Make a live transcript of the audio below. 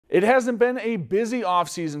It hasn't been a busy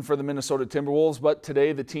offseason for the Minnesota Timberwolves, but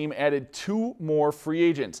today the team added 2 more free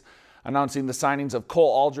agents. Announcing the signings of Cole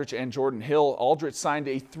Aldrich and Jordan Hill, Aldrich signed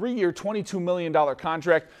a 3-year, $22 million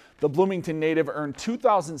contract. The Bloomington native earned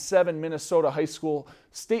 2007 Minnesota High School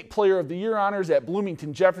State Player of the Year honors at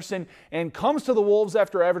Bloomington Jefferson and comes to the Wolves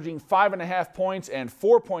after averaging 5.5 points and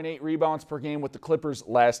 4.8 rebounds per game with the Clippers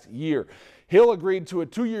last year. Hill agreed to a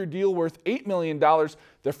 2-year deal worth $8 million.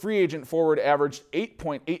 The free agent forward averaged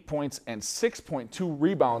 8.8 points and 6.2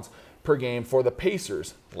 rebounds per game for the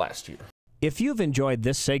Pacers last year. If you've enjoyed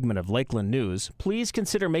this segment of Lakeland News, please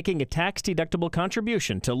consider making a tax-deductible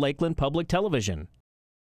contribution to Lakeland Public Television.